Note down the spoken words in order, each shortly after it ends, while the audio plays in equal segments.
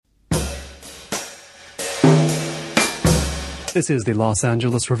This is the Los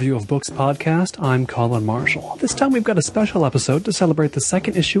Angeles Review of Books podcast. I'm Colin Marshall. This time we've got a special episode to celebrate the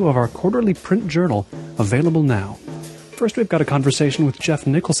second issue of our quarterly print journal, available now. First, we've got a conversation with Geoff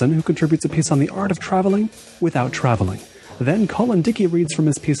Nicholson, who contributes a piece on the art of traveling without traveling. Then Colin Dickey reads from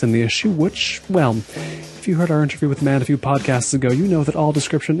his piece in the issue, which, well, if you heard our interview with Matt a few podcasts ago, you know that all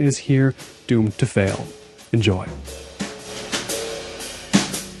description is here doomed to fail. Enjoy.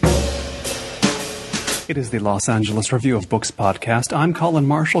 It is the Los Angeles Review of Books podcast. I'm Colin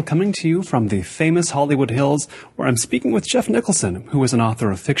Marshall, coming to you from the famous Hollywood Hills, where I'm speaking with Geoff Nicholson, who is an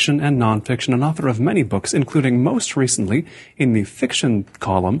author of fiction and nonfiction, and author of many books, including most recently, in the fiction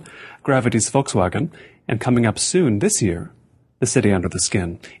column, Gravity's Volkswagen, and coming up soon this year, The City Under the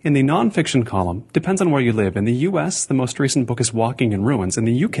Skin. In the nonfiction column, depends on where you live. In the U.S., the most recent book is Walking in Ruins. In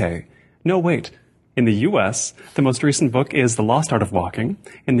the U.K., no, wait. In the U.S., the most recent book is The Lost Art of Walking.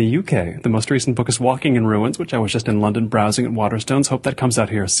 In the U.K., the most recent book is Walking in Ruins, which I was just in London browsing at Waterstones. Hope that comes out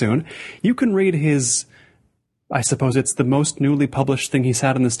here soon. You can read his, I suppose it's the most newly published thing he's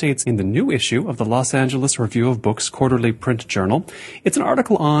had in the States, in the new issue of the Los Angeles Review of Books quarterly print journal. It's an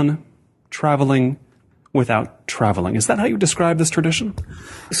article on traveling without traveling. Is that how you describe this tradition?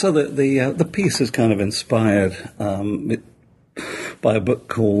 So the piece is kind of inspired by a book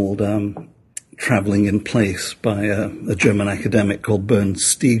called Traveling in Place by a German academic called Bernd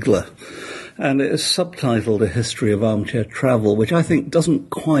Stiegler. And it is subtitled A History of Armchair Travel, which I think doesn't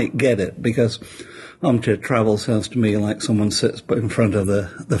quite get it, because armchair travel sounds to me like someone sits in front of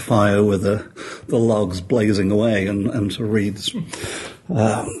the fire with the logs blazing away and sort of reads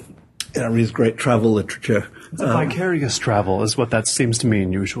great travel literature. Vicarious travel is what that seems to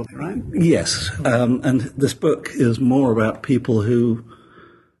mean usually, right? Yes. And this book is more about people who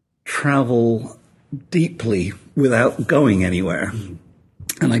travel deeply without going anywhere.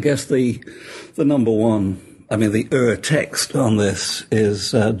 And I guess the number one, the text on this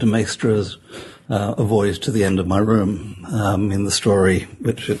is de Maistre's A Voyage to the End of My Room. In the story,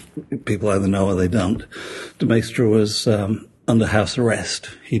 which people either know or they don't, de Maistre was under house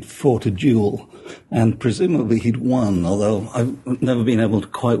arrest. He'd fought a duel, and presumably he'd won, although I've never been able to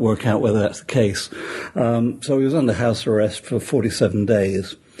quite work out whether that's the case. So he was under house arrest for 47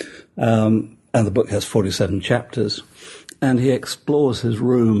 days. And the book has 47 chapters, and he explores his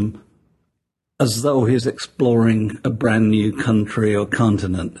room as though he's exploring a brand new country or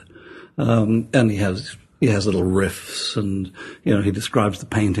continent. And he has little riffs, and, he describes the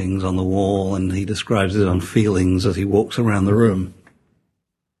paintings on the wall, and he describes his own feelings as he walks around the room.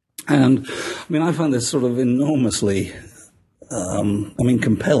 And, I find this sort of enormously,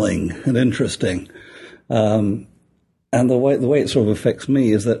 compelling and interesting. And the way it sort of affects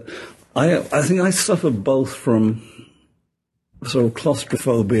me is that I think I suffer both from sort of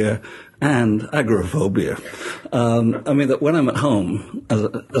claustrophobia and agoraphobia. That when I'm at home,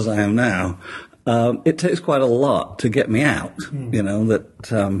 as I am now, it takes quite a lot to get me out. And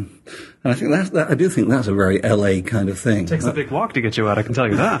I think I do think that's a very LA kind of thing. It takes a big walk to get you out, I can tell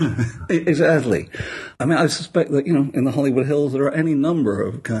you that. Exactly. I suspect that, in the Hollywood Hills there are any number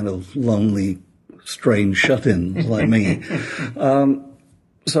of kind of lonely, strange shut-ins like me.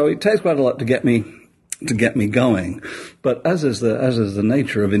 So it takes quite a lot to get me going. But as is the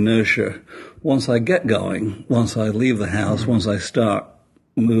nature of inertia, once I get going, once I leave the house, once I start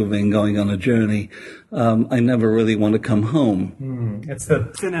moving, going on a journey, I never really want to come home. It's the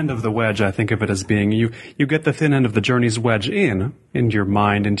thin end of the wedge, I think of it as being. You get the thin end of the journey's wedge into your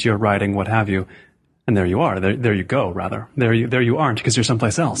mind, into your writing, what have you. And there you are. There you go, rather. There you aren't, because you're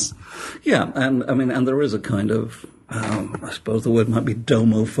someplace else. Yeah, and there is a kind of, I suppose the word might be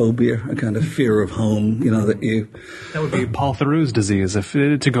domophobia, a kind of fear of home, That would be Paul Theroux's disease,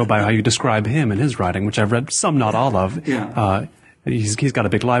 to go by how you describe him in his writing, which I've read some, not all of. Yeah. He's got a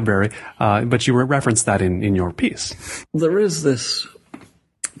big library, but you referenced that in your piece. There is this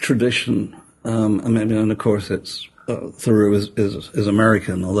tradition, and of course it's, Theroux is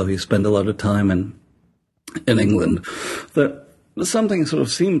American, although he spent a lot of time in England, that something sort of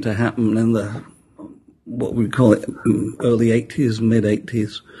seemed to happen in the, what we call it, early 80s, mid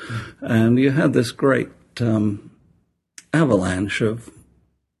 80s. And you had this great avalanche of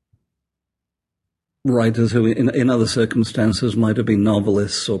writers who in other circumstances might have been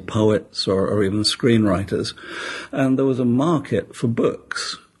novelists or poets or even screenwriters. And there was a market for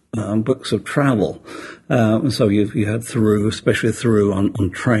books of travel. So you had Theroux, especially Theroux on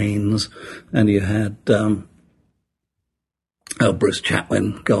trains, and you had Bruce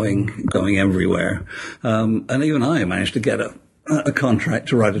Chatwin going everywhere. And even I managed to get a contract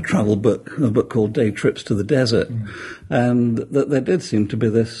to write a travel book, a book called Day Trips to the Desert. And there did seem to be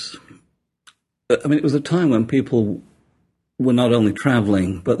this. I mean, it was a time when people were not only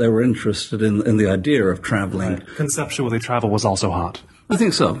traveling, but they were interested in the idea of traveling. Right. Conceptually, travel was also hot. I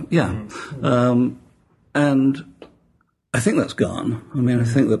think so, yeah. And I think that's gone. I mean, I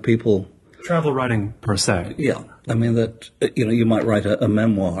think that people... Travel writing, per se. Yeah. I mean, that, you might write a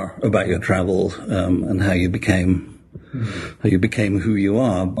memoir about your travels and how you became who you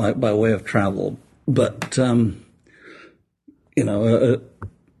are by way of travel. But,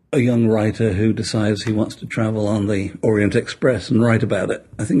 a young writer who decides he wants to travel on the Orient Express and write about it,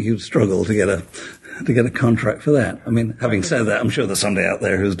 I think he would struggle to get a contract for that. I mean, having said that, I'm sure there's somebody out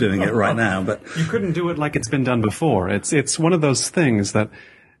there who's doing it right now, but... You couldn't do it like it's been done before. It's one of those things that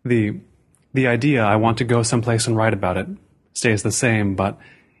the idea, I want to go someplace and write about it, stays the same, but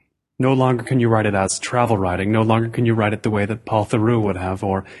no longer can you write it as travel writing. No longer can you write it the way that Paul Theroux would have,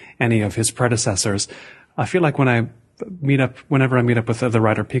 or any of his predecessors. I feel like whenever I meet up with the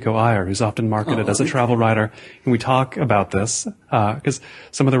writer Pico Iyer, who's often marketed as a travel writer, and we talk about this, because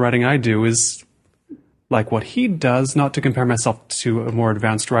some of the writing I do is like what he does, not to compare myself to a more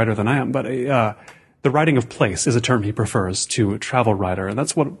advanced writer than I am, but the writing of place is a term he prefers to travel writer, and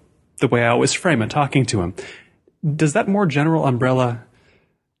that's the way I always frame it, talking to him. Does that more general umbrella,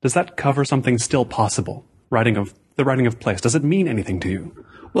 does that cover something still possible? The writing of place, does it mean anything to you?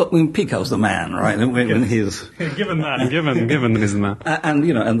 Well, I mean, Pico's the man, right? When he's given that he's the man,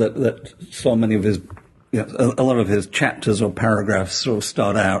 and that so many of his, a lot of his chapters or paragraphs sort of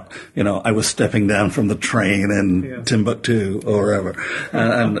start out, I was stepping down from the train in Timbuktu or wherever,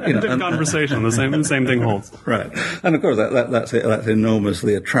 and conversation, the same thing holds, right? And of course that's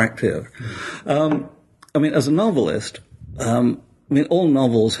enormously attractive. I mean, as a novelist. All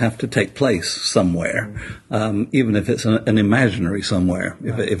novels have to take place somewhere, even if it's an imaginary somewhere,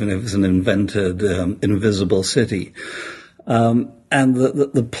 even if it's an invented, invisible city. And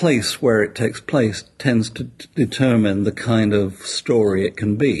the place where it takes place tends to determine the kind of story it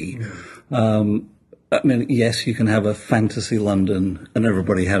can be. Yes, you can have a fantasy London, and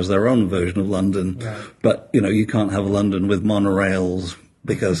everybody has their own version of London, but, you can't have a London with monorails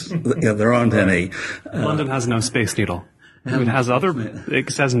because there aren't any. London has no Space Needle. It has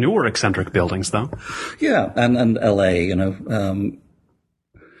newer eccentric buildings, though. Yeah, and LA,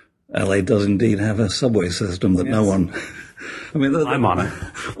 LA does indeed have a subway system that no one. I'm on it.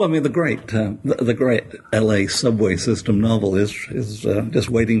 Well, the great LA subway system novel is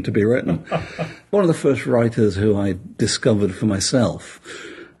just waiting to be written. One of the first writers who I discovered for myself,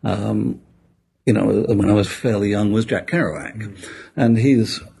 when I was fairly young, was Jack Kerouac, and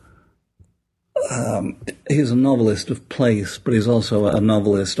he's a novelist of place, but he's also a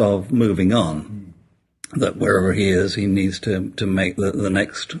novelist of moving on. That wherever he is, he needs to make the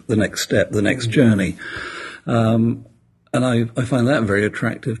next step, the next journey. And I find that very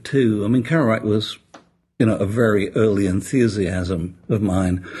attractive too. I mean, Kerouac was, a very early enthusiasm of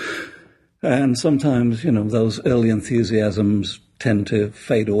mine. And sometimes, those early enthusiasms tend to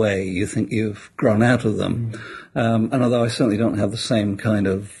fade away. You think you've grown out of them. And although I certainly don't have the same kind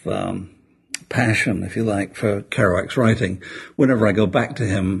of passion, if you like, for Kerouac's writing, whenever I go back to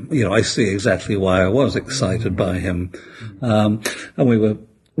him, I see exactly why I was excited by him. And we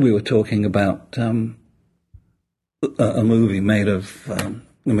were talking about a movie made of a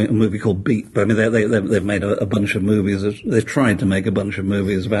movie called Beat. But they've made a bunch of movies. They've tried to make a bunch of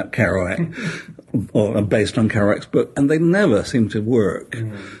movies about Kerouac or based on Kerouac's book, and they never seem to work.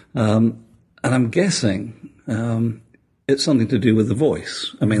 And I'm guessing it's something to do with the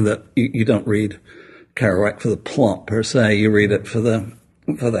voice. I mean, that you don't read Kerouac for the plot per se. You read it for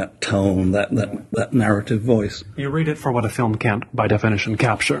that tone, that narrative voice. You read it for what a film can't, by definition,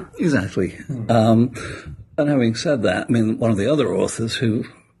 capture. Exactly. And having said that, one of the other authors who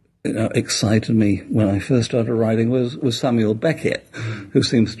excited me when I first started writing was Samuel Beckett, who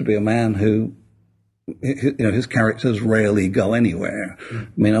seems to be a man who, his characters rarely go anywhere.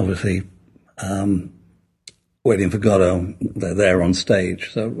 Obviously, Waiting for Godot, they're there on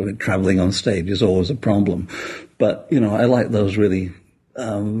stage, so traveling on stage is always a problem. But, I like those really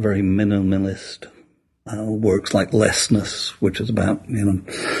very minimalist works like Lessness, which is about,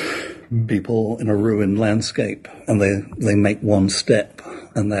 people in a ruined landscape, and they make one step,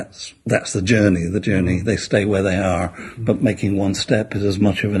 and that's the journey. The journey, they stay where they are, but making one step is as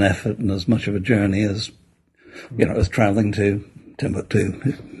much of an effort and as much of a journey as, as traveling to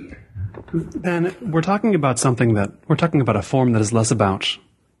Timbuktu. Then we're talking about a form that is less about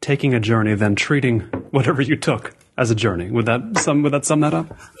taking a journey than treating whatever you took as a journey. Would that sum that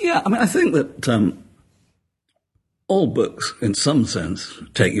up? Yeah, I think that all books, in some sense,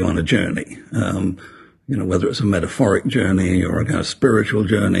 take you on a journey. Whether it's a metaphoric journey or a kind of spiritual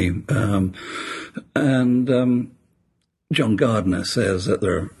journey, John Gardner says that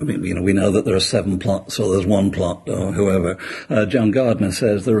we know that there are 7 plots, or there's 1 plot, or whoever. John Gardner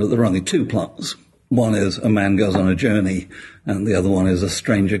says there are only 2 plots. One is a man goes on a journey, and the other one is a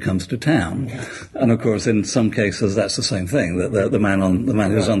stranger comes to town. And of course, in some cases, that's the same thing. That the man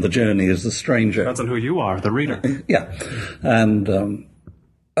who's on the journey is the stranger. Depends on who you are, the reader. Yeah, and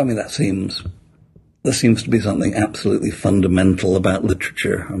there seems to be something absolutely fundamental about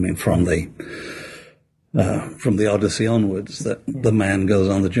literature. I mean, from the Odyssey onwards, that the man goes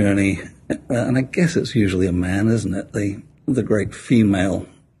on the journey, and I guess it's usually a man, isn't it? The great female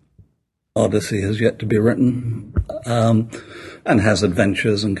Odyssey has yet to be written, and has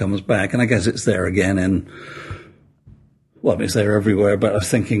adventures and comes back. And I guess it's there again it's there everywhere. But I was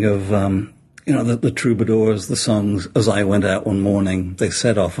thinking of, the troubadours, the songs, as I went out one morning, they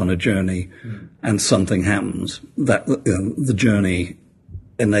set off on a journey and something happens. That the journey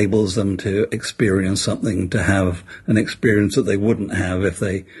enables them to experience something, to have an experience that they wouldn't have if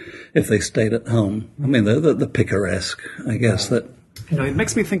they stayed at home. I mean, the picaresque, I guess, that... It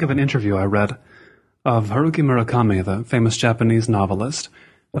makes me think of an interview I read of Haruki Murakami, the famous Japanese novelist.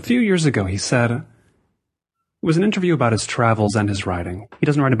 A few years ago, he said, it was an interview about his travels and his writing. He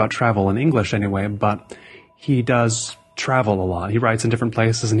doesn't write about travel in English anyway, but he does travel a lot. He writes in different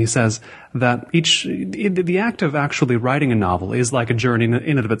places, and he says that the act of actually writing a novel is like a journey in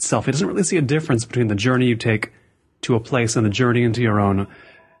and of itself. He doesn't really see a difference between the journey you take to a place and the journey into your own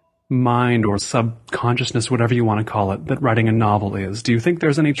mind or subconsciousness, whatever you want to call it, that writing a novel is. Do you think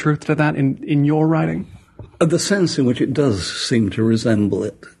there's any truth to that in your writing? The sense in which it does seem to resemble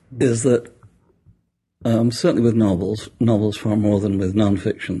it is that, certainly with novels far more than with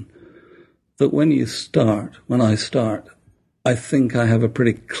nonfiction, that when I start, I think I have a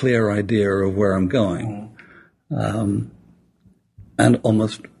pretty clear idea of where I'm going. And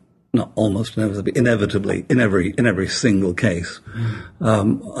inevitably, in every single case,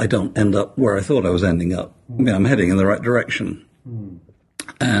 I don't end up where I thought I was ending up. I mean, I'm heading in the right direction.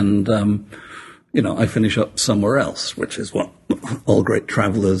 And, I finish up somewhere else, which is what all great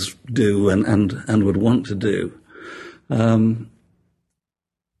travelers do and would want to do. And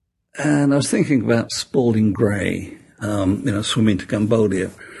I was thinking about Spalding Gray, swimming to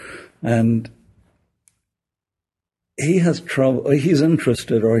Cambodia, and he has trouble. He's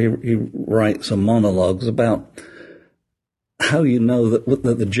interested, or he writes some monologues about how you know that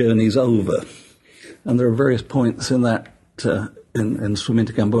the journey's over, and there are various points in that in Swimming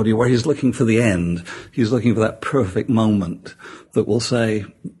to Cambodia where he's looking for the end. He's looking for that perfect moment that will say,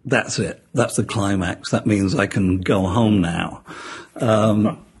 "That's it. That's the climax. That means I can go home now."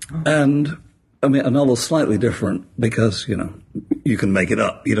 And I mean, a novel's slightly different because you can make it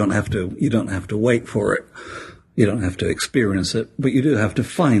up. You don't have to wait for it. You don't have to experience it, but you do have to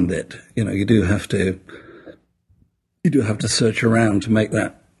find it. You do have to search around to make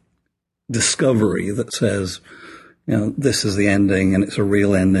that discovery that says, this is the ending, and it's a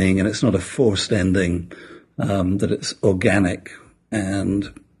real ending, and it's not a forced ending, that it's organic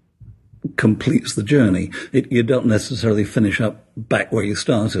and completes the journey. You don't necessarily finish up back where you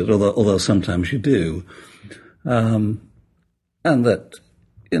started, although sometimes you do. And that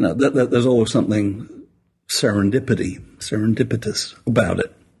there's always something serendipitous about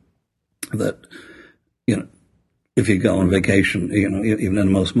it. That, if you go on vacation, even in the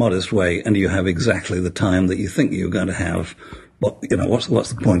most modest way, and you have exactly the time that you think you're going to have, what's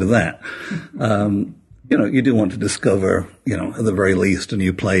the point of that? You do want to discover, at the very least, a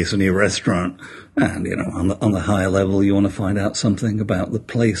new place, a new restaurant, and on the higher level, you want to find out something about the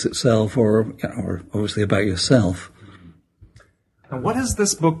place itself, or obviously about yourself. Now, what has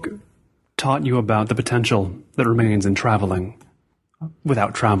this book taught you about the potential that remains in traveling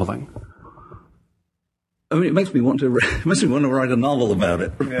without traveling? I mean, it makes me want to write a novel about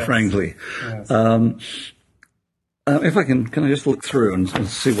it, yes. Frankly. Yes. If I can I just look through and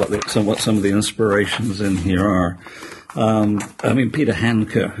see what some of the inspirations in here are? Peter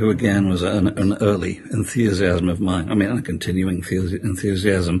Handke, who again was an early enthusiasm of mine. I mean, a continuing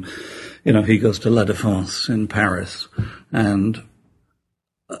enthusiasm. He goes to La Défense in Paris, and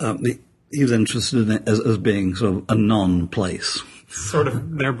he's interested in it as being sort of a non-place. Sort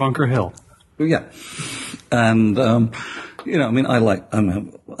of near Bunker Hill. Yeah. And, I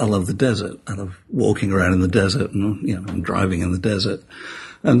love the desert. I love walking around in the desert and, driving in the desert.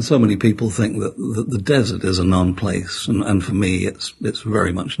 And so many people think that the desert is a non-place. And for me, it's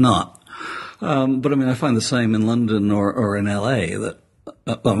very much not. But I find the same in London or in LA that,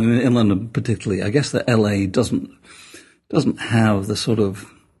 in London particularly, I guess that LA doesn't have the sort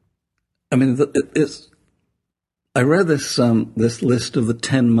of, I read this list of the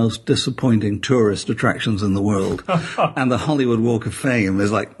 10 most disappointing tourist attractions in the world, and the Hollywood Walk of Fame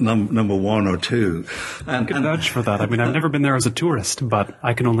is like number 1 or 2. I can vouch for that. I mean, I've never been there as a tourist, but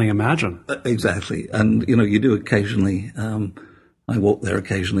I can only imagine. Exactly. And, you do occasionally, I walk there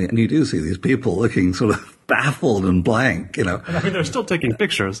occasionally, and you do see these people looking sort of baffled and blank, I mean, they're still taking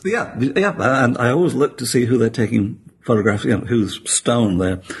pictures. Yeah, and I always look to see who they're taking photographs, whose stone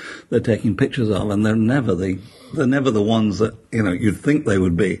they're taking pictures of, and they're never the ones that, you'd think they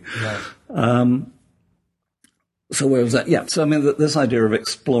would be. Right. So where was that? Yeah. So, I mean, this idea of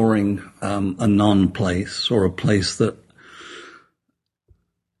exploring a non-place or a place that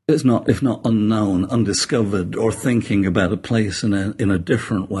is not, if not unknown, undiscovered, or thinking about a place in a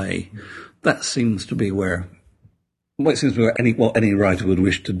different way, that seems to be where any writer would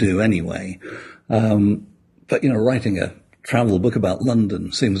wish to do anyway. But, writing a travel book about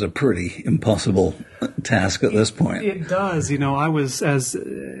London seems a pretty impossible task at this point. It does. I was,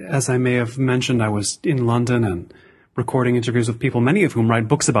 as I may have mentioned, I was in London and recording interviews with people, many of whom write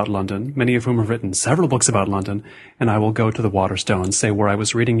books about London, many of whom have written several books about London, and I will go to the Waterstones, say where I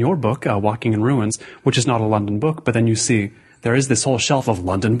was reading your book, Walking in Ruins, which is not a London book, but then you see there is this whole shelf of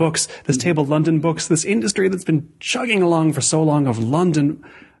London books, this table of London books, this industry that's been chugging along for so long of London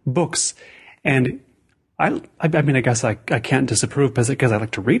books. And I mean, I guess I can't disapprove because I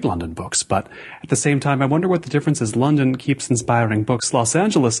like to read London books, but at the same time, I wonder what the difference is. London keeps inspiring books. Los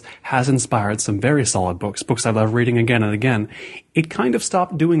Angeles has inspired some very solid books I love reading again and again. It kind of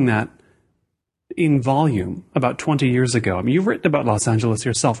stopped doing that in volume about 20 years ago. I mean, you've written about Los Angeles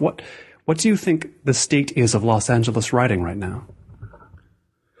yourself. What do you think the state is of Los Angeles writing right now?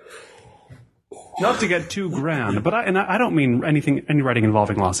 Not to get too grand, but I don't mean any writing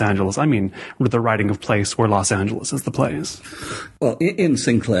involving Los Angeles. I mean the writing of place where Los Angeles is the place. Well, Ian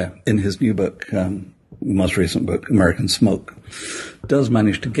Sinclair, in his new book, most recent book, American Smoke, does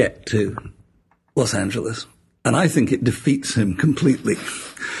manage to get to Los Angeles, and I think it defeats him completely.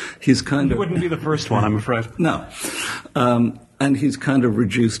 He's You wouldn't be the first one, I'm afraid. No. And he's kind of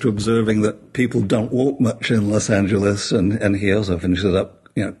reduced to observing that people don't walk much in Los Angeles, and he also finishes up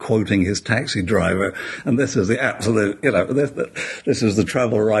quoting his taxi driver, and this is the absolute, this is the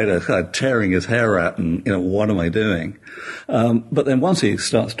travel writer kind of tearing his hair out, and, what am I doing? But then once he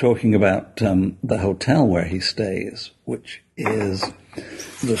starts talking about the hotel where he stays, which is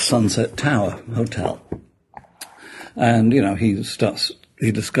the Sunset Tower Hotel, and,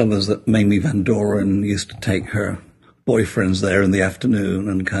 he discovers that Mamie Van Doren used to take her boyfriends there in the afternoon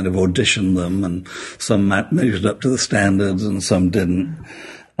and kind of audition them, and some measured up to the standards and some didn't.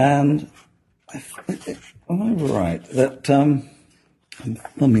 And am I right that I'm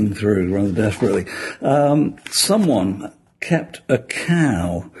thumbing through rather desperately? Someone kept a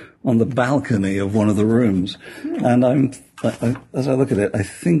cow on the balcony of one of the rooms, and as I look at it, I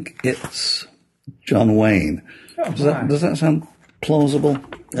think it's John Wayne. Oh, does that sound plausible?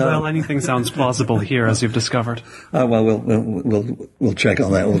 Well, anything sounds plausible here, as you've discovered. Well, we'll check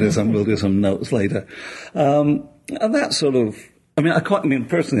on that. We'll do some notes later. And that sort of,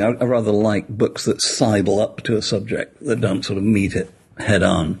 personally, I rather like books that sidle up to a subject, that don't sort of meet it head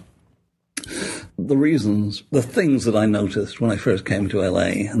on. The things that I noticed when I first came to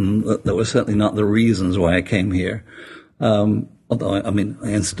LA, and that were certainly not the reasons why I came here, although I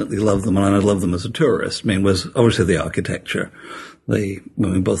instantly loved them, and I loved them as a tourist, was obviously the architecture.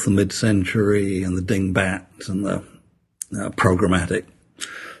 Both the mid-century and the dingbats and the programmatic.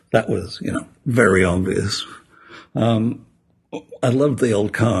 That was, very obvious. I loved the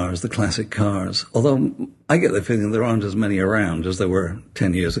old cars, the classic cars, although I get the feeling there aren't as many around as there were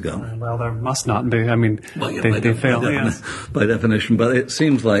 10 years ago. Well, there must not be. They fail, yes. By definition, but it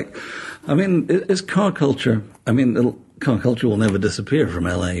seems like, is car culture, car culture will never disappear from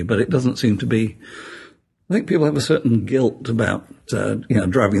LA, but it doesn't seem to be. I think people have a certain guilt about,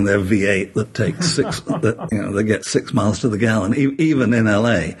 driving their V8 that takes they get 6 miles to the gallon, even in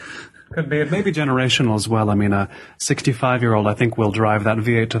LA. Could be. It may be generational as well. A 65-year-old, I think, will drive that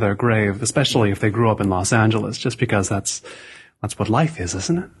V8 to their grave, especially if they grew up in Los Angeles, just because that's what life is,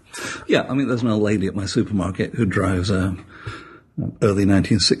 isn't it? Yeah. There's an old lady at my supermarket who drives early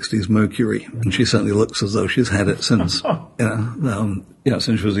 1960s Mercury, and she certainly looks as though she's had it since,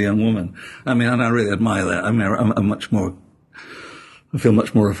 since she was a young woman. And I really admire that. I feel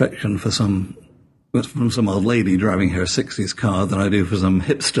much more affection from some old lady driving her 60s car than I do for some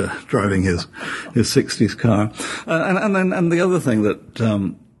hipster driving his 60s car. And the other thing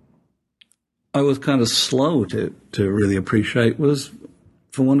that, I was kind of slow to really appreciate was,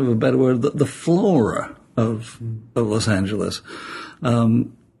 for want of a better word, the flora of Los Angeles.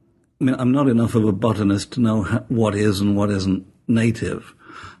 I mean, I'm not enough of a botanist to know what is and what isn't native.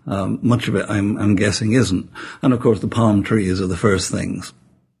 Much of it, I'm guessing, isn't. And of course, the palm trees are the first things.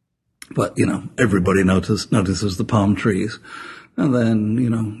 But, everybody notices the palm trees. And then,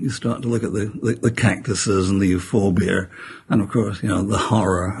 you start to look at the cactuses and the euphorbia. And of course, the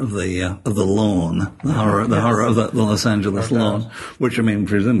horror of the lawn, the horror of the Los Angeles lawn, which, I mean,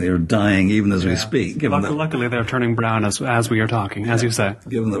 presumably are dying even as we speak. Luckily, they're turning brown as we are talking, as you say.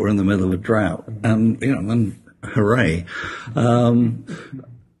 Given that we're in the middle of a drought. And, and hooray. And,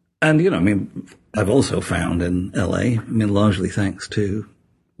 I mean, I've also found in LA, I mean, largely thanks to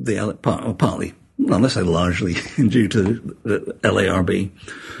partly, well, let's say largely due to the LARB,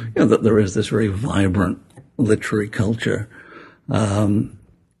 that there is this very vibrant literary culture. At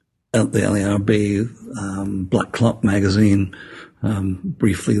the LARB, Black Clock magazine,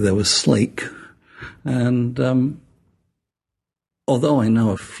 briefly there was Slake. And, although I know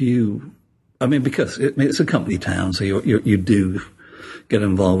a few, I mean, because it's a company town, so you do get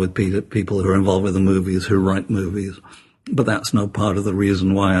involved with people who are involved with the movies, who write movies. But that's no part of the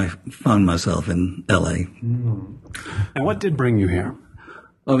reason why I found myself in LA. Mm. And what did bring you here?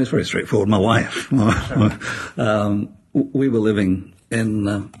 Oh, it's very straightforward. My wife. We were living in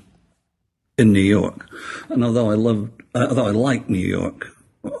New York, and although I liked New York,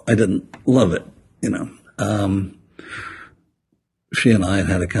 I didn't love it. She and I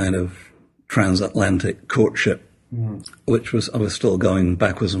had a kind of transatlantic courtship, which I was still going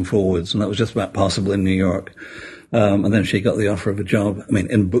backwards and forwards, and that was just about possible in New York. And then she got the offer of a job, I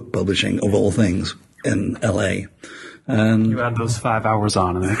mean, in book publishing, of all things, in LA. And you add those 5 hours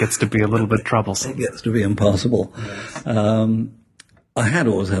on, and it gets to be a little bit troublesome. It gets to be impossible. Yes. I had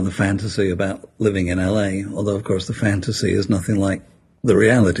always had the fantasy about living in LA, although, of course, the fantasy is nothing like the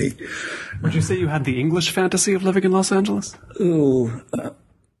reality. Would you say you had the English fantasy of living in Los Angeles?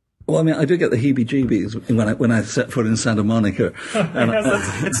 Well, I mean, I do get the heebie-jeebies when I set foot in Santa Monica. And,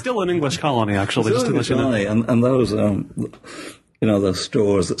 it's still an English colony, actually. It's just an English colony, and those, those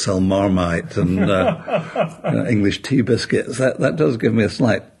stores that sell Marmite and English tea biscuits, that does give me a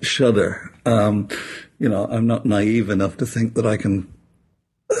slight shudder. I'm not naive enough to think that I can,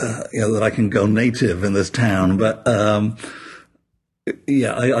 that I can go native in this town, but I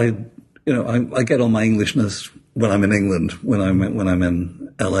get all my Englishness when I'm in England. When I'm in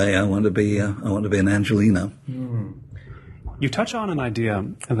LA, I want to be an Angelino. Mm. You touch on an idea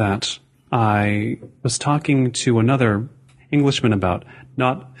that I was talking to another Englishman about.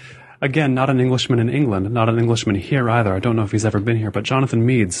 Not an Englishman in England, not an Englishman here either. I don't know if he's ever been here, but Jonathan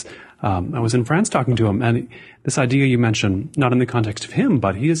Meades. I was in France talking to him, and this idea you mentioned, not in the context of him,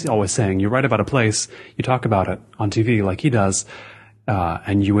 but he is always saying, you write about a place, you talk about it on TV like he does,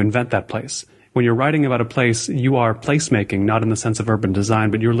 and you invent that place. When you're writing about a place, you are placemaking, not in the sense of urban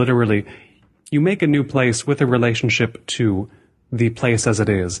design, but you make a new place with a relationship to the place as it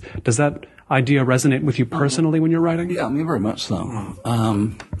is. Does that idea resonate with you personally when you're writing? Yeah, I mean, very much so.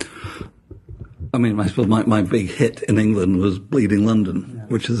 I mean, I suppose my big hit in England was Bleeding London,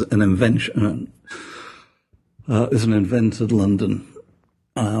 which is an invention, is an invented London.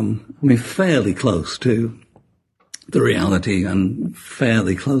 I mean, fairly close to the reality and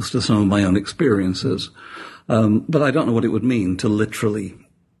fairly close to some of my own experiences. But I don't know what it would mean to literally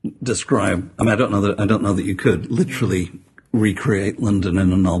describe. I mean, I don't know that you could literally recreate London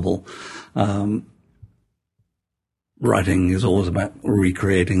in a novel. Writing is always about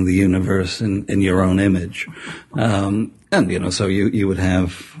recreating the universe in your own image. So you would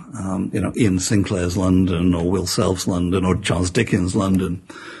have, Ian Sinclair's London or Will Self's London or Charles Dickens' London.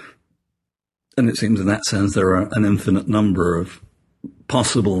 And it seems in that sense there are an infinite number of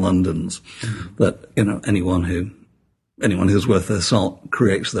possible Londons that, anyone who's worth their salt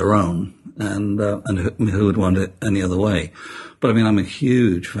creates their own, and who would want it any other way. But I mean, I'm a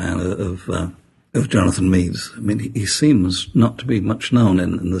huge fan of Jonathan Meades. I mean, he seems not to be much known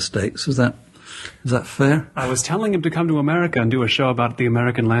in the States. Is that fair? I was telling him to come to America and do a show about the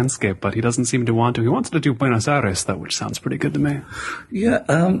American landscape, but he doesn't seem to want to. He wants to do Buenos Aires, though, which sounds pretty good to me.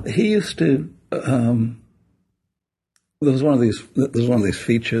 Yeah, he used to. There was one of these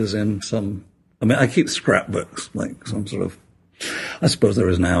features in some. I mean, I keep scrapbooks, like some sort of. I suppose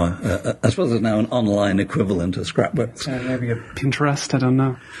there's now an online equivalent of scrapbooks. Maybe a Pinterest. I don't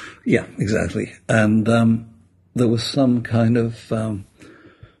know. Yeah, exactly. And there was some kind of.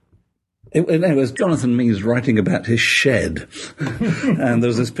 It was Jonathan Meades writing about his shed, and there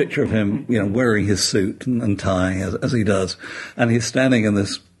was this picture of him, wearing his suit and tie as he does, and he's standing in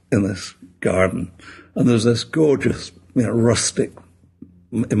this garden, and there's this gorgeous, rustic,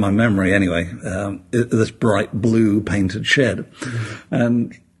 in my memory anyway, this bright blue painted shed,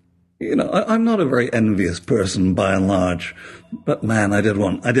 and I'm not a very envious person by and large, but man, I did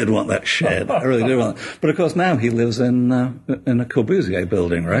want that shed. I really did want it. But of course now he lives in a Corbusier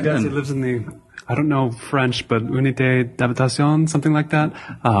building, right? He lives in the, I don't know French, but Unité d'Habitation, something like that.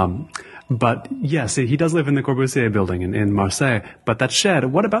 But yes, he does live in the Corbusier building in Marseille. But that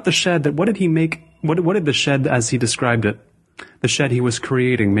shed, what about the shed? What did he make? What did the shed, as he described it, the shed he was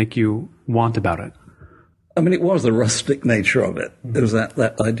creating, make you want about it? I mean, it was the rustic nature of it. There was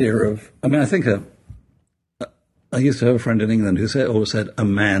that idea of, I think I used to have a friend in England who always said, a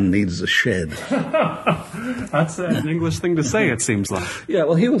man needs a shed. That's an English thing to say, it seems like. Yeah,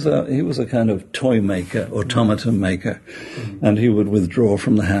 well, he was a kind of toy maker, automaton maker, and he would withdraw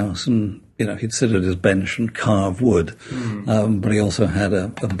from the house and, he'd sit at his bench and carve wood, but he also had a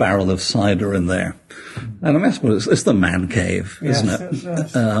barrel of cider in there. And I suppose it's the man cave, isn't it?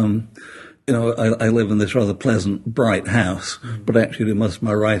 Yes. I live in this rather pleasant, bright house, but I actually do most of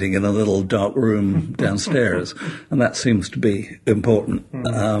my writing in a little dark room downstairs, and that seems to be important.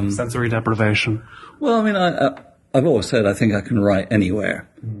 Sensory deprivation. Well, I've always said I think I can write anywhere,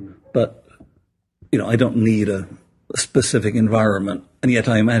 but, I don't need a specific environment, and yet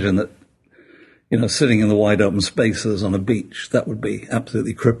I imagine that, sitting in the wide open spaces on a beach, that would be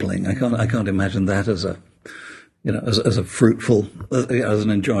absolutely crippling. I can't imagine that as a fruitful, as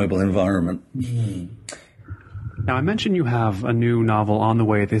an enjoyable environment. Now, I mentioned you have a new novel on the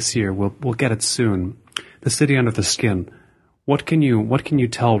way this year. We'll get it soon. The City Under the Skin. What can you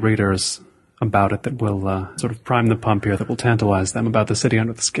tell readers about it that will sort of prime the pump here, that will tantalize them about The City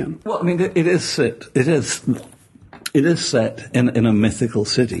Under the Skin? Well, it is set in a mythical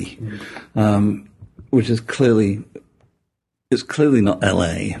city, which is clearly not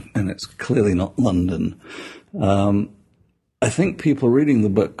LA, and it's clearly not London. I think people reading the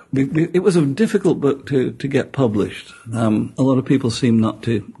book, it was a difficult book to get published. A lot of people seem not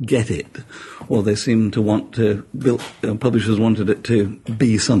to get it, or they seem to want to publishers wanted it to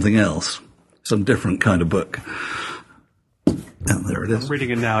be something else, some different kind of book. And there it is. I'm reading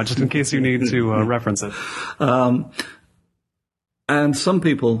it now, just in case you need to reference it. And some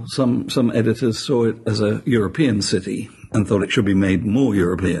people, some editors saw it as a European city and thought it should be made more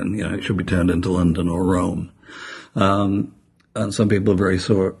European. It should be turned into London or Rome. And some people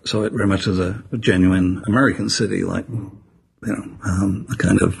saw it very much as a genuine American city, like, a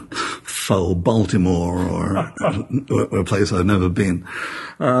kind of faux Baltimore or a place I've never been.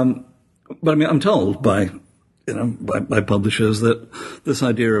 But I'm told by publishers that this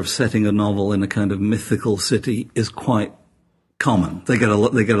idea of setting a novel in a kind of mythical city is quite common. They get a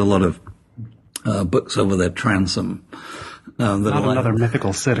lot of books over their transom. Not another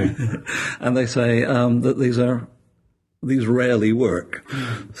mythical city. And they say that these rarely work.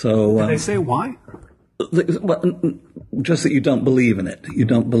 So do they say why? Well, just that you don't believe in it. You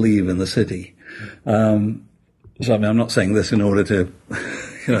don't believe in the city. So I'm not saying this in order to.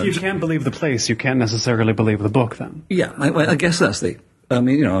 If you can't believe the place, you can't necessarily believe the book. Then. Yeah, I guess that's I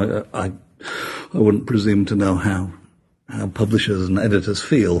wouldn't presume to know how publishers and editors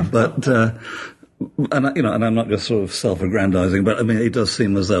feel, but. And I'm not just sort of self-aggrandizing, but it does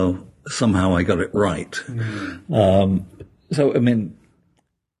seem as though somehow I got it right. So, the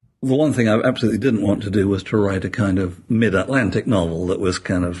one thing I absolutely didn't want to do was to write a kind of mid-Atlantic novel that was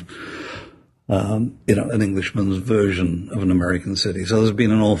kind of, an Englishman's version of an American city. So there's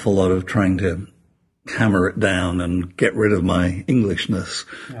been an awful lot of trying to hammer it down and get rid of my Englishness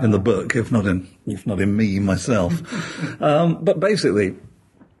in the book, if not in me myself. But basically,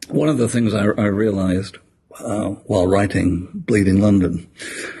 one of the things I realized while writing Bleeding London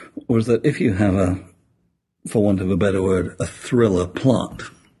was that if you have for want of a better word, a thriller plot,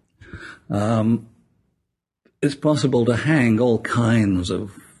 it's possible to hang all kinds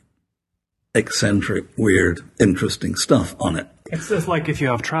of eccentric, weird, interesting stuff on it. It's just like if you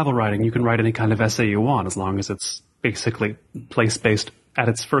have travel writing, you can write any kind of essay you want as long as it's basically place-based at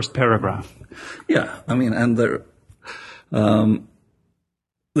its first paragraph. Yeah, and there...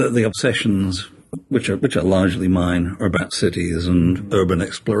 The obsessions, which are largely mine, are about cities and urban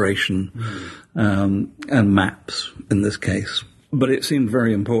exploration, and maps in this case. But it seemed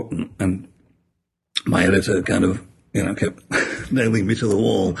very important, and my editor kind of, kept nailing me to the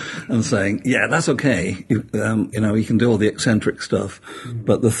wall and saying, "Yeah, that's okay. You can do all the eccentric stuff,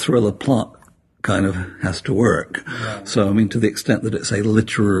 but the thriller plot kind of has to work." Right. So, to the extent that it's a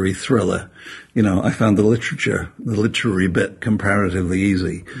literary thriller, I found the literary bit comparatively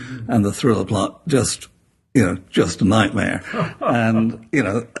easy, and the thriller plot just a nightmare. And,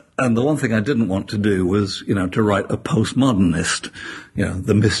 And the one thing I didn't want to do was, to write a postmodernist.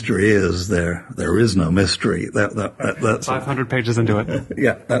 The mystery is there is no mystery. That's 500 pages into it.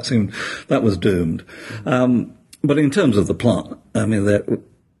 Yeah, that was doomed. But in terms of the plot,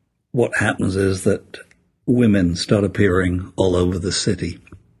 what happens is that women start appearing all over the city,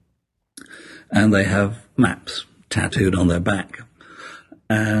 and they have maps tattooed on their back,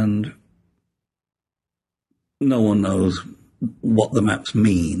 and no one knows what the maps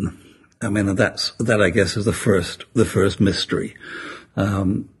mean. That I guess is the first mystery.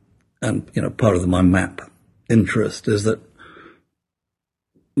 And part of my map interest is that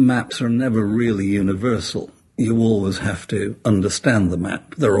maps are never really universal. You always have to understand the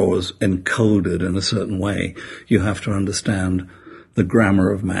map. They're always encoded in a certain way. You have to understand the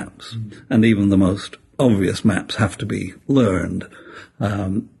grammar of maps. And even the most obvious maps have to be learned.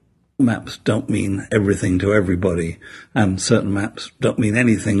 Maps don't mean everything to everybody, and certain maps don't mean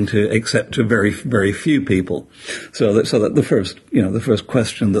anything except to very, very few people. So that the first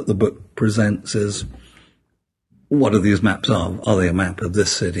question that the book presents is, what are these maps of? Are they a map of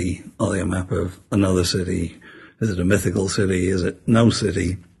this city? Are they a map of another city? Is it a mythical city? Is it no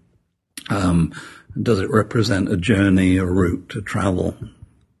city? Does it represent a journey, a route to travel?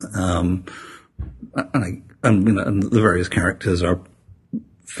 And the various characters are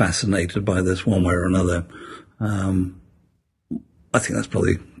fascinated by this one way or another. I think that's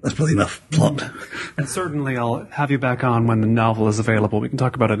probably enough plot. And certainly I'll have you back on when the novel is available. We can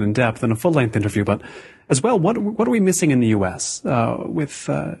talk about it in depth in a full-length interview. But as well, what are we missing in the U.S. With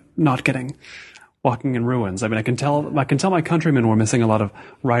not getting Walking in Ruins? I can tell my countrymen we're missing a lot of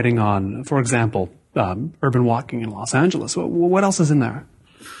writing on, for example, urban walking in Los Angeles. What else is in there?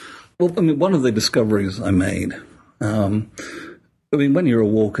 Well, one of the discoveries I made. When you're a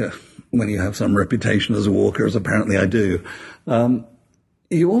walker, when you have some reputation as a walker, as apparently I do,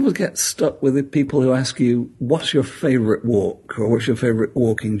 you always get stuck with the people who ask you, what's your favorite walk, or what's your favorite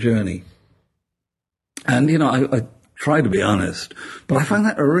walking journey? And, I try to be honest, but I find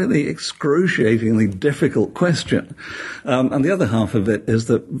that a really excruciatingly difficult question. And the other half of it is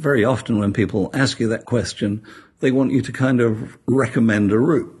that very often when people ask you that question, they want you to kind of recommend a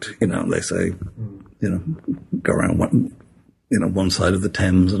route. They say, go around one side of the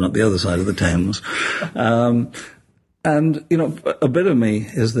Thames and up the other side of the Thames. And, a bit of me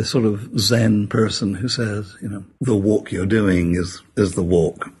is this sort of Zen person who says, the walk you're doing is the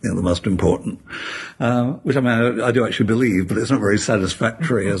walk, the most important. Which I do actually believe, but it's not very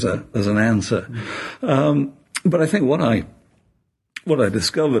satisfactory as an answer. But I think what I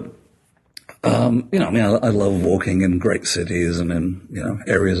discovered, I love walking in great cities and in,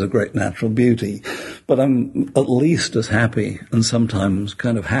 areas of great natural beauty, but I'm at least as happy, and sometimes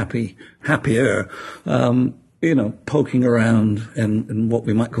kind of happier, poking around in what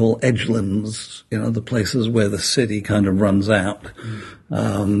we might call edgelands, the places where the city kind of runs out,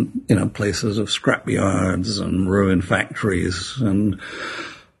 places of scrapyards and ruined factories and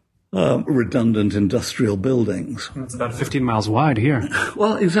redundant industrial buildings. It's about 15 miles wide here.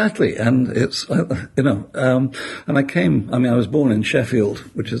 Well, exactly. And it's, and I was born in Sheffield,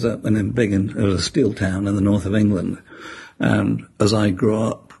 which is it was a steel town in the north of England. And as I grew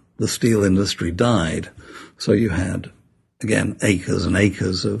up, the steel industry died. So you had, again, acres and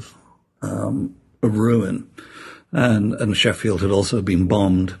acres of ruin. And Sheffield had also been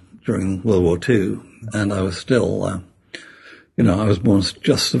bombed during World War II. And I was still, I was born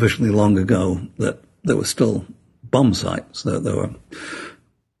just sufficiently long ago that there were still bomb sites. There were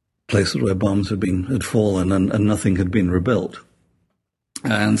places where bombs had fallen and nothing had been rebuilt.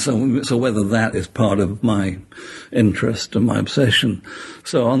 And so whether that is part of my interest and my obsession.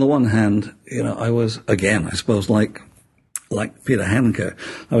 So on the one hand, I was, again, I suppose like Peter Handke,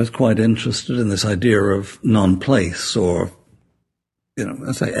 I was quite interested in this idea of non-place, or,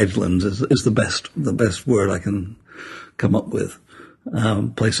 I say edgelands is the best word I can come up with.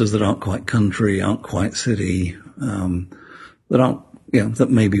 Places that aren't quite country, aren't quite city, that aren't, that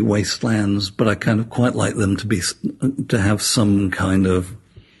may be wastelands, but I kind of quite like them to have some kind of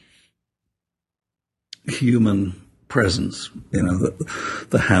human presence.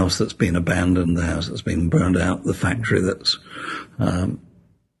 The house that's been abandoned, the house that's been burned out, the factory that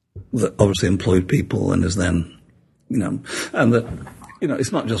obviously employed people and is then, and that,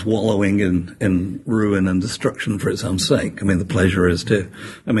 it's not just wallowing in ruin and destruction for its own sake. The pleasure is to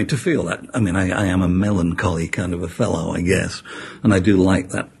feel that. I am a melancholy kind of a fellow, I guess. And I do like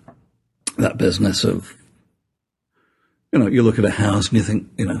that business of, you look at a house and you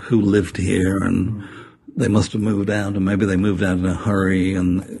think, who lived here, and they must have moved out, and maybe they moved out in a hurry.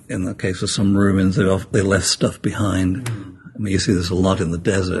 And in the case of some ruins, they left stuff behind. mean, you see this a lot in the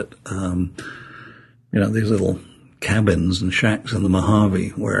desert. These little cabins and shacks in the Mojave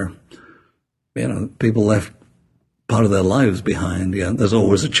where, people left part of their lives behind. Yeah, there's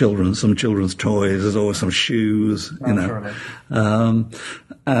always some children's toys. There's always some shoes. Surely.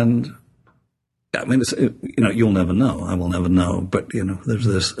 And I mean, you'll never know. I will never know. But there's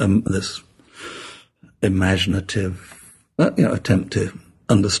this imaginative, attempt to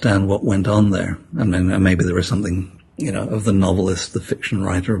understand what went on there. I mean, maybe there is something, of the novelist, the fiction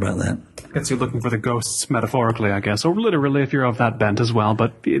writer about that. Guess you're looking for the ghosts metaphorically, I guess, or literally if you're of that bent as well.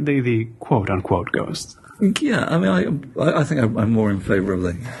 But the quote unquote ghosts. Yeah, I mean, I think I'm more in favour of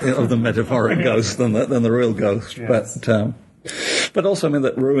the metaphoric ghost than the real ghost. Yes. But also, I mean,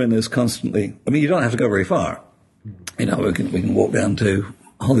 that ruin is constantly. I mean, you don't have to go very far. We can walk down to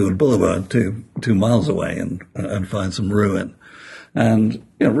Hollywood Boulevard, 2 miles away, and find some ruin. And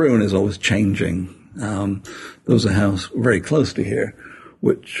ruin is always changing. There was a house very close to here,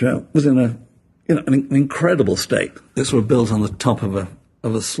 which was in an incredible state. This was built on the top of a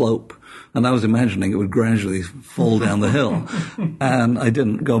slope. And I was imagining it would gradually fall down the hill. And I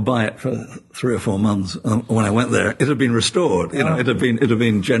didn't go by it for 3 or 4 months. When I went there, it had been restored. It had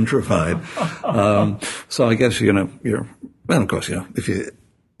been gentrified. So I guess, of course,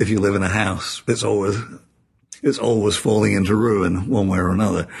 if you live in a house, it's always falling into ruin one way or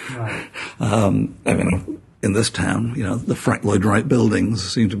another. Right. I mean, in this town, the Frank Lloyd Wright buildings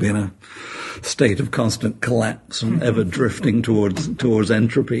seem to be in a state of constant collapse and ever drifting towards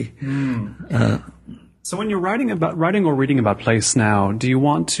entropy. So when you're writing or reading about place now, do you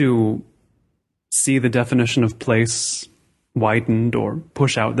want to see the definition of place widened or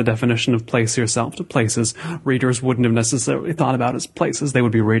push out the definition of place yourself to places readers wouldn't have necessarily thought about as places they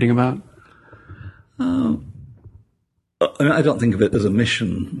would be reading about? I mean, I don't think of it as a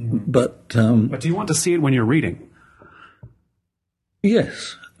mission, but do you want to see it when you're reading?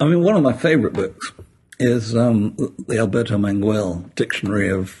 Yes. I mean, one of my favorite books is the Alberto Manguel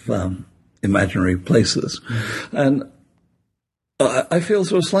Dictionary of Imaginary Places. And I feel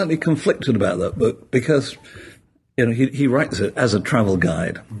sort of slightly conflicted about that book because, he writes it as a travel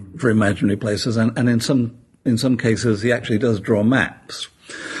guide for imaginary places. And in some cases, he actually does draw maps.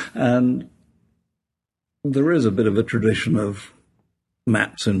 And there is a bit of a tradition of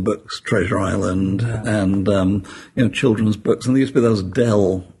maps in books, Treasure Island, and children's books. And there used to be those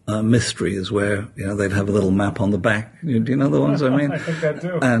Dell mysteries where they'd have a little map on the back. Do you know the ones I mean? I think I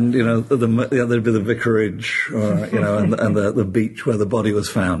do. And there'd be the vicarage, or and the beach where the body was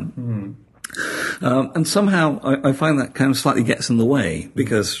found. And somehow I find that kind of slightly gets in the way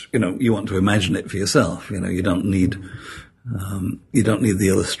because you want to imagine it for yourself. You don't need the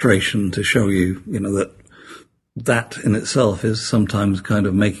illustration to show you that in itself is sometimes kind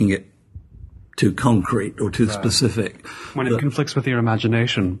of making it too concrete or too specific. When it conflicts with your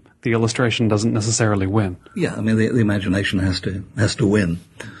imagination, the illustration doesn't necessarily win. Yeah, I mean, the imagination has to win.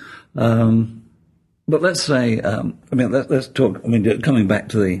 But let's say, let's talk, coming back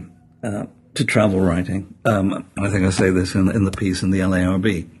to to travel writing, and I think I say this in the piece in the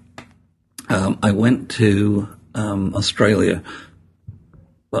LARB. I went to Australia.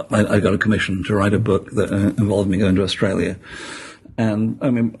 Well, I got a commission to write a book that involved me going to Australia. And,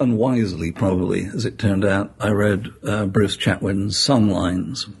 unwisely probably, as it turned out, I read Bruce Chatwin's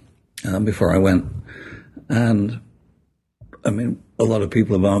Songlines before I went. And, a lot of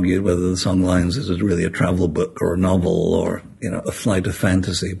people have argued whether the Songlines is really a travel book or a novel or, a flight of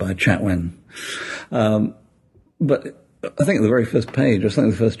fantasy by Chatwin. But I think the very first page, or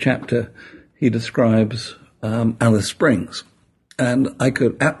something the first chapter, he describes Alice Springs. And I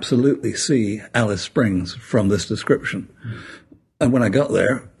could absolutely see Alice Springs from this description. And when I got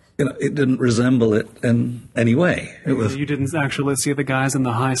there, it didn't resemble it in any way. You didn't actually see the guys in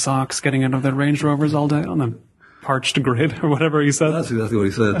the high socks getting out of their Range Rovers all day on the parched grid or whatever he said? That's exactly what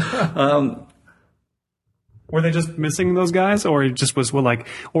he said. Were they just missing those guys, or it just was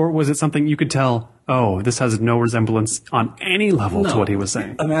or was it something you could tell, oh, this has no resemblance on any level to what he was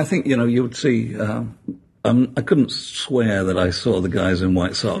saying? I think, you would see... I couldn't swear that I saw the guys in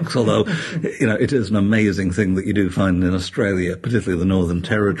white socks, although, it is an amazing thing that you do find in Australia, particularly the Northern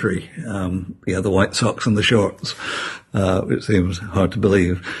Territory. The white socks and the shorts, which seems hard to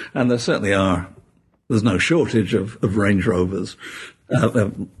believe. And there certainly there's no shortage of Range Rovers,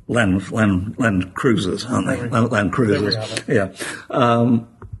 land cruisers, aren't they? Land cruisers. Yeah. And,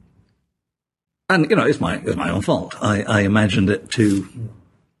 it's my own fault. I imagined it too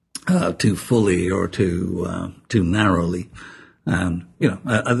fully or too narrowly. And,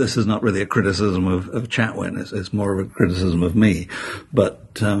 this is not really a criticism of Chatwin. It's more of a criticism of me.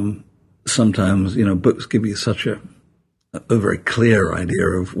 But, sometimes, books give you such a a very clear idea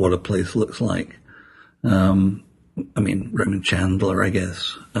of what a place looks like. Raymond Chandler, I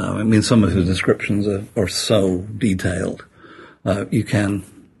guess. Some of his descriptions are so detailed. You can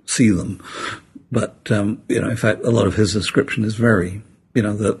see them. But, in fact, a lot of his description is very,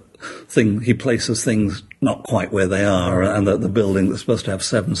 he places things not quite where they are, and that the building that's supposed to have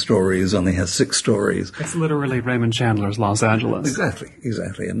 7 stories only has 6 stories. It's literally Raymond Chandler's Los Angeles.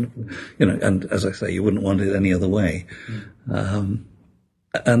 Exactly. And, and as I say, you wouldn't want it any other way. And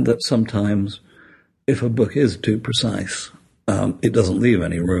that sometimes, if a book is too precise, it doesn't leave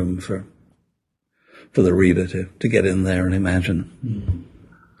any room for the reader to get in there and imagine.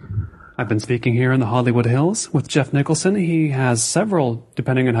 I've been speaking here in the Hollywood Hills with Geoff Nicholson. He has several,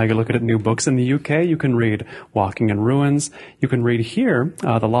 depending on how you look at it, new books. In the UK, you can read Walking in Ruins. You can read here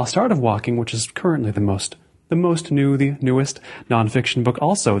The Lost Art of Walking, which is currently the newest nonfiction book.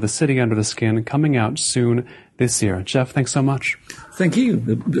 Also, The City Under the Skin, coming out soon this year. Geoff, thanks so much. Thank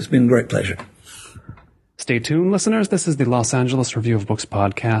you. It's been a great pleasure. Stay tuned, listeners. This is the Los Angeles Review of Books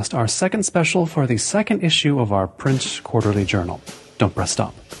podcast, our second special for the second issue of our print quarterly journal. Don't press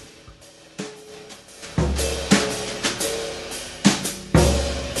stop.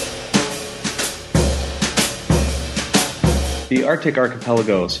 The Arctic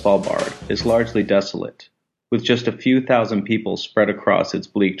archipelago of Svalbard is largely desolate, with just a few thousand people spread across its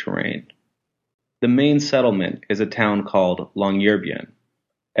bleak terrain. The main settlement is a town called Longyearbyen.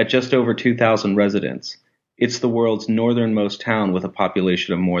 At just over 2,000 residents, it's the world's northernmost town with a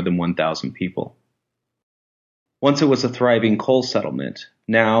population of more than 1,000 people. Once it was a thriving coal settlement,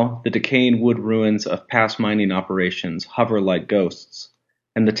 now the decaying wood ruins of past mining operations hover like ghosts,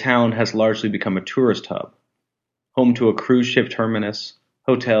 and the town has largely become a tourist hub, home to a cruise ship terminus,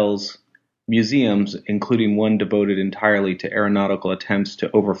 hotels, museums, including one devoted entirely to aeronautical attempts to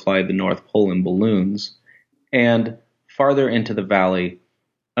overfly the North Pole in balloons, and, farther into the valley,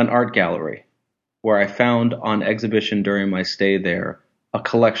 an art gallery, where I found on exhibition during my stay there a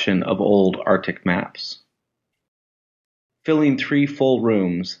collection of old Arctic maps. Filling 3 full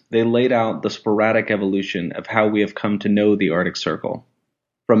rooms, they laid out the sporadic evolution of how we have come to know the Arctic Circle,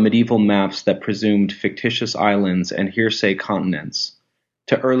 from medieval maps that presumed fictitious islands and hearsay continents,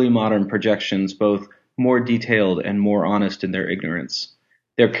 to early modern projections both more detailed and more honest in their ignorance,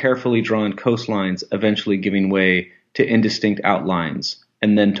 their carefully drawn coastlines eventually giving way to indistinct outlines,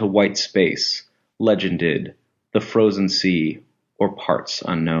 and then to white space, legended, the frozen sea, or parts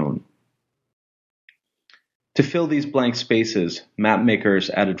unknown. To fill these blank spaces, mapmakers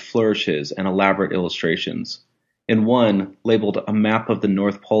added flourishes and elaborate illustrations. In one, labeled A Map of the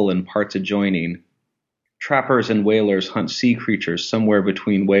North Pole and Parts Adjoining, trappers and whalers hunt sea creatures somewhere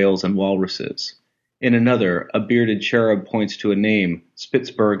between whales and walruses. In another, a bearded cherub points to a name,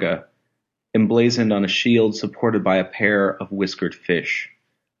 Spitzberga, emblazoned on a shield supported by a pair of whiskered fish.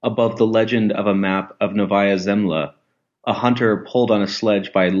 Above the legend of a map of Novaya Zemlya, a hunter pulled on a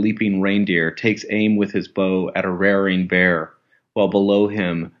sledge by a leaping reindeer takes aim with his bow at a raring bear, while below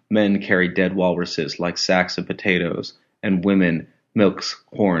him men carry dead walruses like sacks of potatoes, and women milk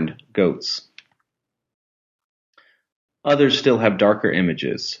horned goats. Others still have darker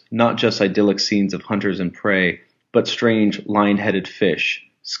images, not just idyllic scenes of hunters and prey, but strange line-headed fish,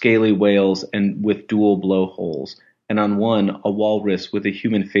 scaly whales and with dual blowholes, and on one a walrus with a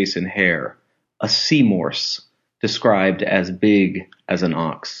human face and hair, a sea morse, described as big as an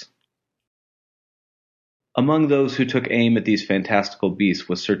ox. Among those who took aim at these fantastical beasts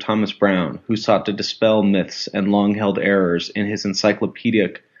was Sir Thomas Browne, who sought to dispel myths and long-held errors in his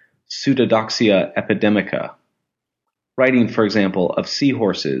encyclopedic Pseudodoxia Epidemica, writing, for example, of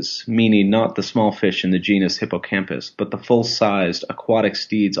seahorses, meaning not the small fish in the genus Hippocampus, but the full-sized aquatic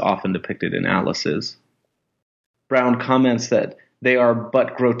steeds often depicted in atlases. Browne comments that they are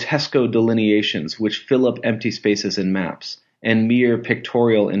but grotesco delineations which fill up empty spaces in maps, and mere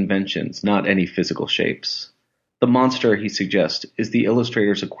pictorial inventions, not any physical shapes. The monster, he suggests, is the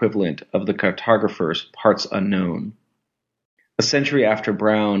illustrator's equivalent of the cartographer's parts unknown. A century after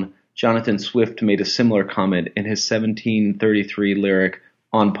Browne, Jonathan Swift made a similar comment in his 1733 lyric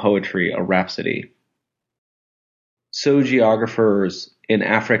On Poetry, a Rhapsody. So geographers in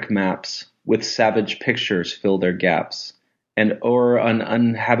Afric maps with savage pictures fill their gaps, and o'er an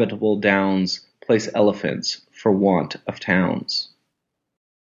uninhabitable downs place elephants for want of towns.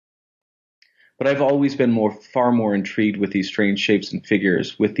 But I've always been far more intrigued with these strange shapes and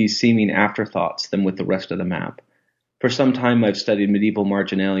figures, with these seeming afterthoughts, than with the rest of the map. For some time I've studied medieval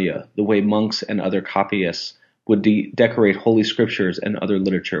marginalia, the way monks and other copyists would decorate holy scriptures and other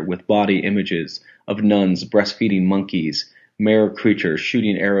literature with body images of nuns breastfeeding monkeys, mare creatures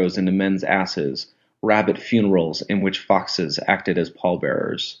shooting arrows into men's asses, rabbit funerals in which foxes acted as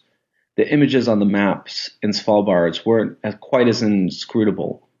pallbearers. The images on the maps in Svalbard weren't quite as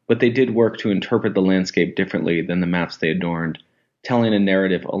inscrutable, but they did work to interpret the landscape differently than the maps they adorned, telling a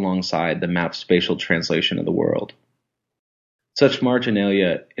narrative alongside the map's spatial translation of the world. Such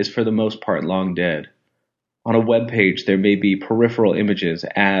marginalia is for the most part long dead. On a web page, there may be peripheral images,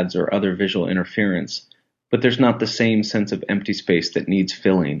 ads, or other visual interference, but there's not the same sense of empty space that needs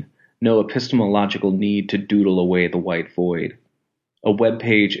filling, no epistemological need to doodle away the white void. A web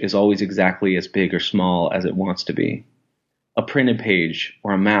page is always exactly as big or small as it wants to be. A printed page,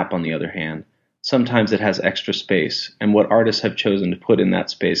 or a map, on the other hand, sometimes it has extra space, and what artists have chosen to put in that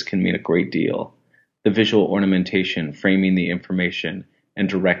space can mean a great deal. The visual ornamentation framing the information and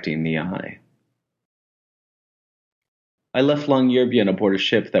directing the eye. I left Longyearbyen aboard a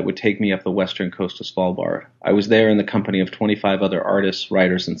ship that would take me up the western coast of Svalbard. I was there in the company of 25 other artists,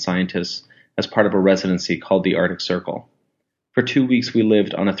 writers, and scientists as part of a residency called the Arctic Circle. For 2 weeks we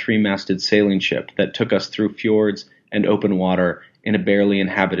lived on a 3-masted sailing ship that took us through fjords and open water in a barely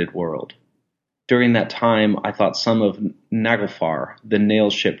inhabited world. During that time, I thought some of Naglfar, the nail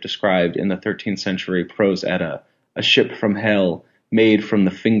ship described in the 13th century prose Edda, a ship from hell made from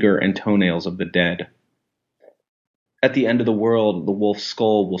the finger and toenails of the dead. At the end of the world, the wolf's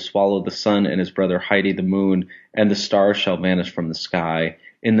skull will swallow the sun and his brother Heidi the moon, and the stars shall vanish from the sky.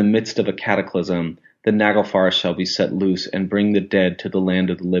 In the midst of a cataclysm, the Naglfar shall be set loose and bring the dead to the land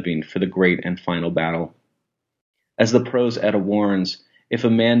of the living for the great and final battle. As the prose Edda warns, if a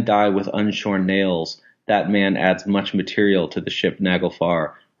man die with unshorn nails, that man adds much material to the ship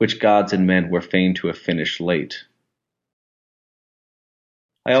Naglfar, which gods and men were fain to have finished late.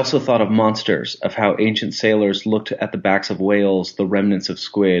 I also thought of monsters, of how ancient sailors looked at the backs of whales, the remnants of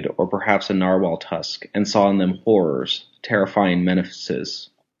squid, or perhaps a narwhal tusk, and saw in them horrors, terrifying menaces.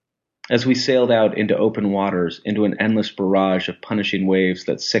 As we sailed out into open waters, into an endless barrage of punishing waves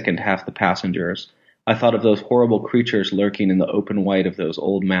that sickened half the passengers, I thought of those horrible creatures lurking in the open white of those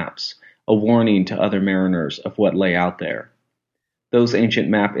old maps, a warning to other mariners of what lay out there. Those ancient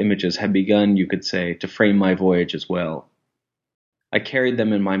map images had begun, you could say, to frame my voyage as well. I carried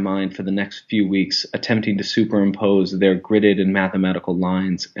them in my mind for the next few weeks, attempting to superimpose their gridded and mathematical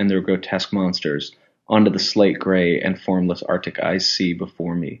lines and their grotesque monsters onto the slate gray and formless Arctic ice sea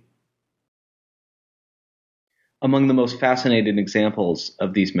before me. Among the most fascinating examples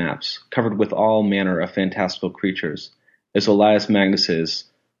of these maps, covered with all manner of fantastical creatures, is Olaus Magnus's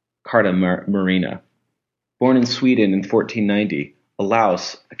Carta Marina. Born in Sweden in 1490,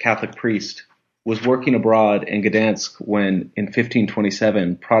 Olaus, a Catholic priest, was working abroad in Gdansk when, in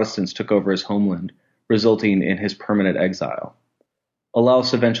 1527, Protestants took over his homeland, resulting in his permanent exile.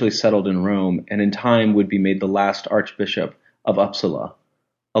 Olaus eventually settled in Rome, and in time would be made the last archbishop of Uppsala,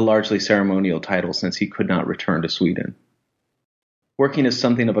 a largely ceremonial title since he could not return to Sweden. Working as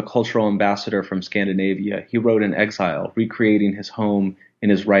something of a cultural ambassador from Scandinavia, he wrote in exile, recreating his home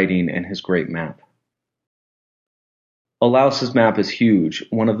in his writing and his great map. Olaus's map is huge,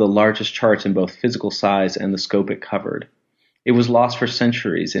 one of the largest charts in both physical size and the scope it covered. It was lost for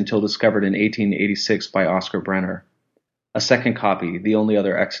centuries until discovered in 1886 by Oscar Brenner. A second copy, the only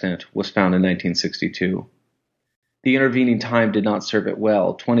other extant, was found in 1962. The intervening time did not serve it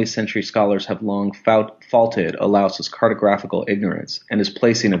well. 20th century scholars have long faulted Olaus's cartographical ignorance and his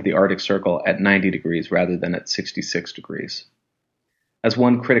placing of the Arctic Circle at 90 degrees rather than at 66 degrees. As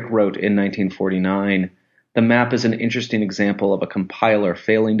one critic wrote in 1949, the map is an interesting example of a compiler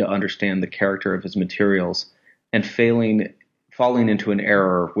failing to understand the character of his materials and falling into an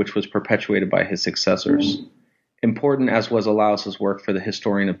error which was perpetuated by his successors. Important as was Olaus's work for the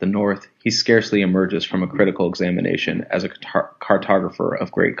historian of the North, he scarcely emerges from a critical examination as a cartographer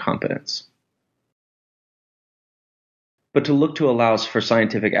of great competence. But to look to Olaus for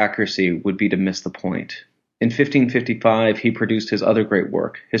scientific accuracy would be to miss the point. In 1555, he produced his other great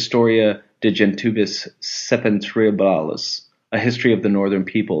work, Historia de Gentibus Septentrionalis, a history of the northern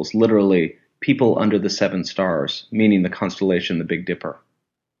peoples, literally, people under the 7 stars, meaning the constellation the Big Dipper.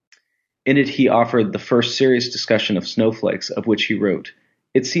 In it he offered the first serious discussion of snowflakes, of which he wrote,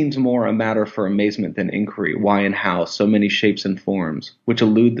 "It seems more a matter for amazement than inquiry why and how so many shapes and forms, which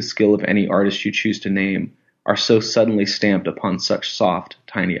elude the skill of any artist you choose to name, are so suddenly stamped upon such soft,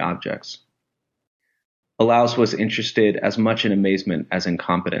 tiny objects." Olaus was interested as much in amazement as in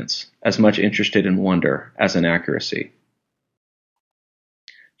competence, as much interested in wonder as in accuracy.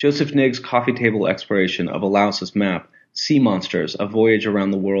 Joseph Nigg's coffee table exploration of Olaus's map, Sea Monsters, A Voyage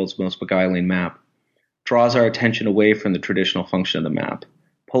Around the World's Most Beguiling Map, draws our attention away from the traditional function of the map,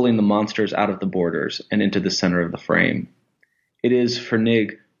 pulling the monsters out of the borders and into the center of the frame. It is, for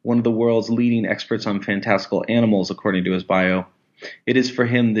Nigg, one of the world's leading experts on fantastical animals according to his bio, it is for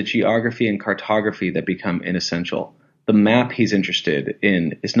him the geography and cartography that become inessential. The map he's interested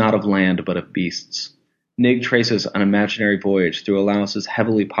in is not of land but of beasts. Nig traces an imaginary voyage through Alaus's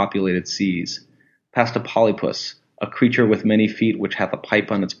heavily populated seas, past a polypus, a creature with many feet which hath a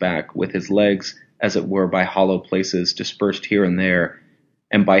pipe on its back, with his legs, as it were, by hollow places, dispersed here and there,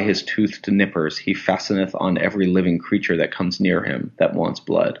 and by his toothed nippers he fasteneth on every living creature that comes near him, that wants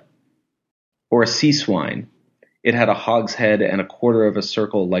blood. Or a sea swine. It had a hogshead and a quarter of a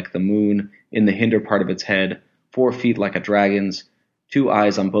circle like the moon in the hinder part of its head, 4 feet like a dragon's, 2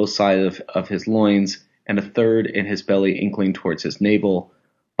 eyes on both sides of his loins, and a third in his belly inkling towards his navel.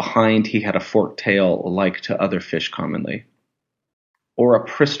 Behind he had a forked tail like to other fish commonly. Or a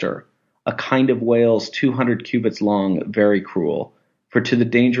prister, a kind of whales 200 cubits long, very cruel. For to the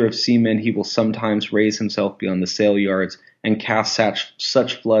danger of seamen he will sometimes raise himself beyond the sail yards, and cast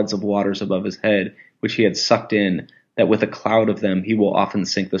such floods of waters above his head, which he had sucked in, that with a cloud of them he will often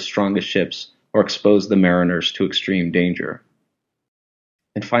sink the strongest ships, or expose the mariners to extreme danger.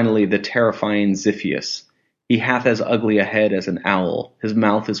 And finally, the terrifying Xiphias. He hath as ugly a head as an owl, his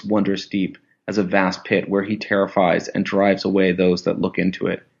mouth is wondrous deep, as a vast pit, where he terrifies and drives away those that look into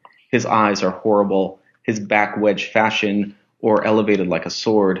it. His eyes are horrible, his back wedge fashion, or elevated like a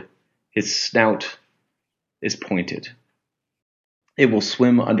sword, his snout is pointed. It will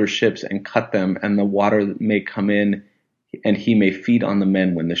swim under ships and cut them, and the water may come in, and he may feed on the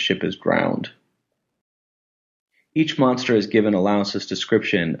men when the ship is drowned. Each monster is given Alaus's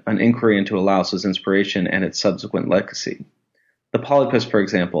description, an inquiry into Alaus's inspiration and its subsequent legacy. The polypus, for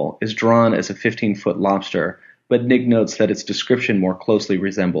example, is drawn as a 15-foot lobster, but Nig notes that its description more closely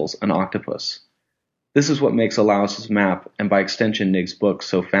resembles an octopus. This is what makes Alaus's map, and by extension Nig's book,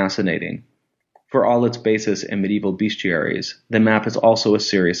 so fascinating. For all its basis in medieval bestiaries, the map is also a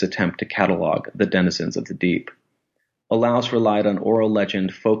serious attempt to catalog the denizens of the deep. Alaus relied on oral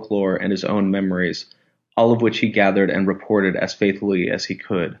legend, folklore, and his own memories, all of which he gathered and reported as faithfully as he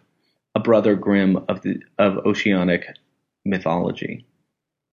could, a brother Grimm of oceanic mythology.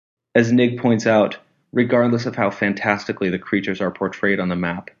 As Nig points out, regardless of how fantastically the creatures are portrayed on the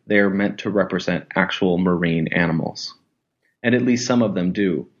map, they are meant to represent actual marine animals. And at least some of them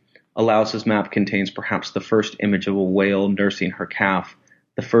do. Alaus's map contains perhaps the first image of a whale nursing her calf,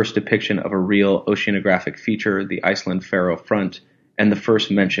 the first depiction of a real oceanographic feature, the Iceland Faroe front, and the first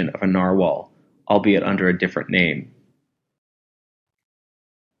mention of a narwhal, albeit under a different name.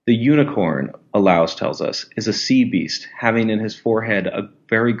 The unicorn, Alaus tells us, is a sea beast, having in his forehead a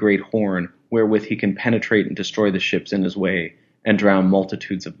very great horn, wherewith he can penetrate and destroy the ships in his way, and drown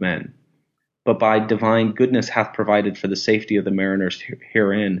multitudes of men. But by divine goodness hath provided for the safety of the mariners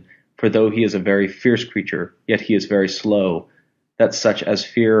herein, for though he is a very fierce creature, yet he is very slow, that such as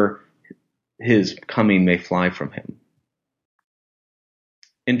fear his coming may fly from him.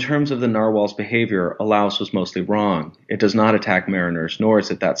 In terms of the narwhal's behavior, Alaus was mostly wrong. It does not attack mariners, nor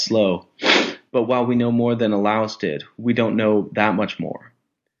is it that slow. But while we know more than Alaus did, we don't know that much more.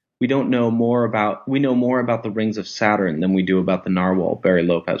 We know more about the rings of Saturn than we do about the narwhal, Barry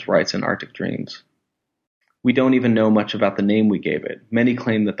Lopez writes in Arctic Dreams. We don't even know much about the name we gave it. Many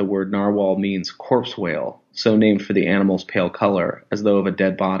claim that the word narwhal means corpse whale, so named for the animal's pale color, as though of a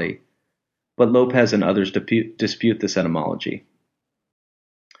dead body. But Lopez and others dispute this etymology.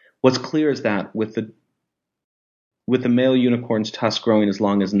 What's clear is that, with the male unicorn's tusk growing as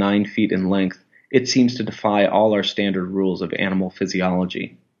long as 9 feet in length, it seems to defy all our standard rules of animal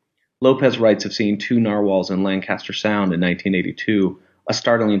physiology. Lopez writes of seeing 2 narwhals in Lancaster Sound in 1982, a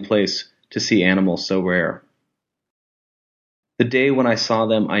startling place to see animals so rare. The day when I saw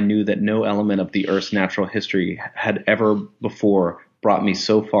them, I knew that no element of the Earth's natural history had ever before brought me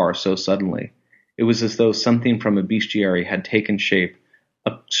so far so suddenly. It was as though something from a bestiary had taken shape,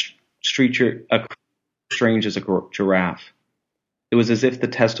 a creature strange as a giraffe. It was as if the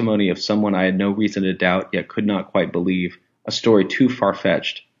testimony of someone I had no reason to doubt yet could not quite believe, a story too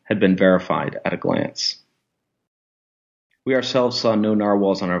far-fetched, had been verified at a glance. We ourselves saw no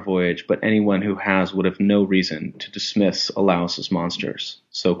narwhals on our voyage, but anyone who has would have no reason to dismiss Alaus's monsters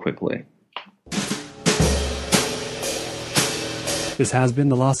so quickly. This has been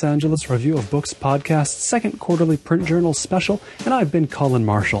the Los Angeles Review of Books podcast's second quarterly print journal special, and I've been Colin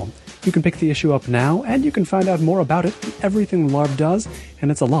Marshall. You can pick the issue up now, and you can find out more about it, everything LARB does, and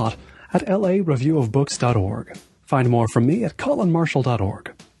it's a lot, at lareviewofbooks.org. Find more from me at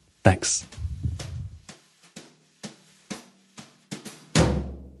colinmarshall.org. Thanks.